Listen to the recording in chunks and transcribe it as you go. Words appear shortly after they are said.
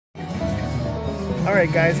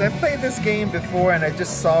Alright guys, I've played this game before and I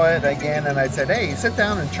just saw it again and I said, hey, sit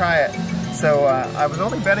down and try it. So I was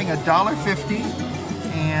only betting $1.50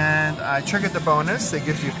 and I triggered the bonus. It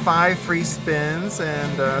gives you 5 free spins,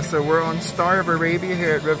 and so we're on Star of Arabia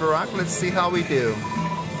here at River Rock. Let's see how we do.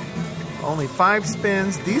 Only 5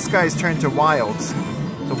 spins. These guys turn to wilds,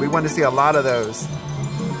 so we want to see a lot of those.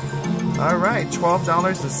 Alright,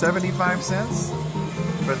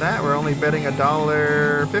 $12.75. For that, we're only betting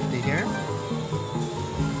 $1.50 here.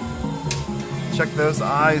 Check those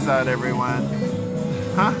eyes out, everyone.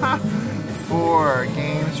 4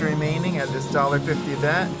 games remaining at this $1.50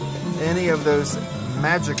 bet. Any of those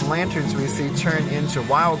magic lanterns we see turn into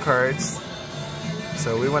wild cards.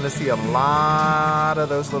 So we want to see a lot of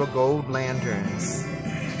those little gold lanterns.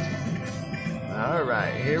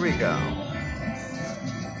 Alright, here we go.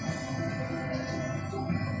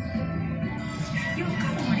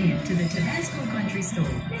 To the Tabasco Country Store.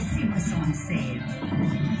 Let's see what's on sale.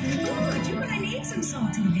 Good, you're gonna need some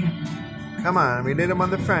salt and pepper. Come on, we need them on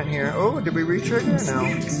the front here. Oh, did we re-trigger? No.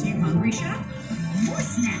 Snacks, you hungry, shop? More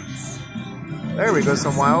snacks. There we go,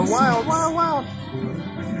 some wild. Alright,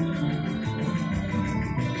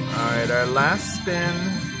 our last spin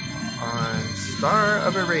on Star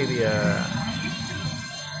of Arabia.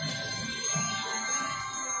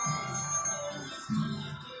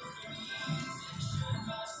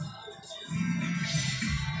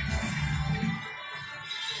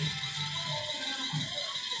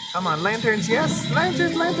 Come on, lanterns, yes!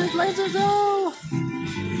 Lanterns, oh!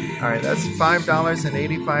 Alright, that's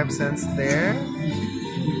 $5.85 there.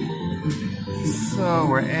 So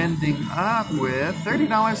we're ending up with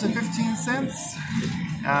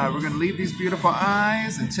 $30.15. We're going to leave these beautiful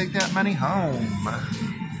eyes and take that money home.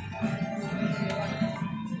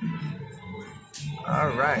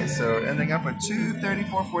 Alright, so ending up with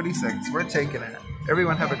 $234.46. We're taking it.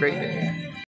 Everyone have a great day.